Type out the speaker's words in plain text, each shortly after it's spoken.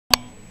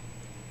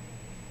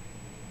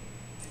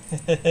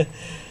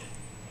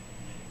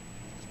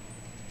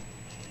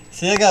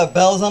See, I got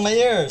bells on my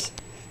ears.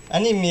 I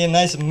need me a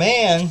nice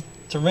man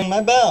to ring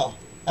my bell.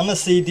 I'm a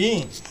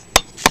CD.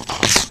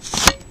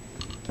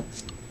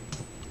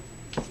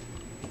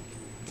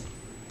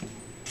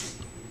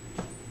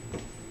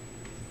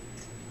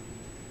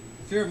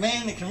 If you're a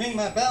man that can ring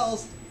my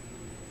bells,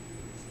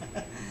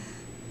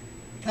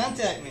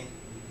 contact me.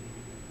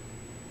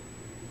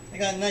 I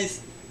got a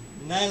nice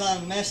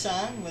nylon mesh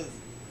on with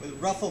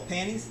ruffle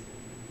panties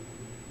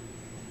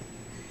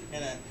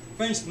and a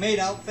French maid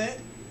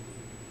outfit.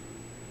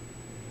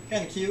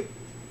 Kind of cute.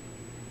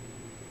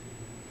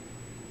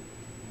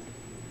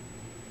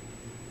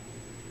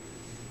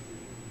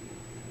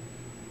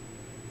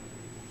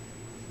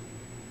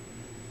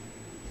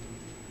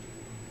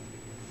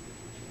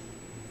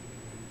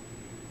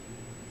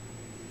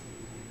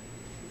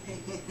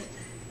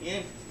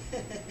 Yeah.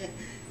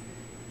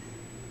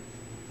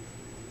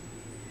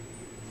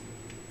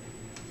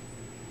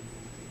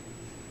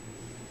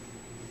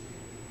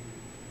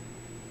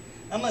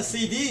 I'm a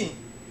CD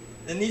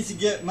that needs to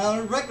get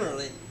mounted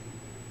regularly.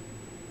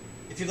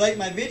 If you like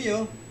my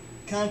video,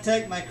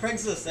 contact my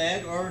Craigslist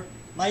ad or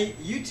my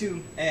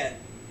YouTube ad.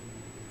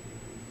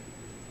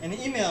 And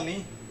email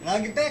me and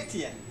I'll get back to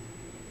you.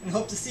 And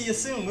hope to see you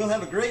soon. We'll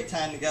have a great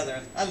time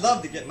together. I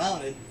love to get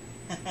mounted.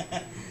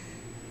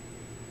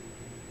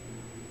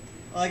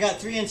 Well, I got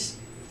 3-inch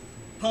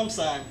pumps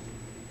on.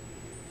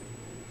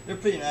 They're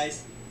pretty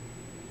nice.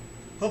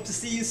 Hope to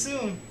see you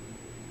soon.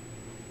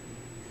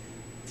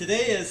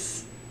 Today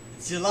is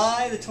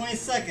July the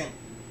 22nd.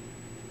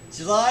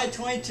 July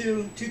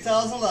 22,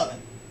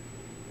 2011.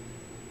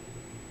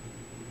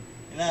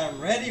 And I'm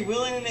ready,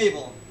 willing, and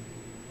able.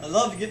 I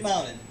love to get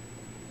mounted.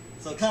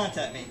 So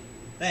contact me.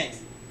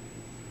 Thanks.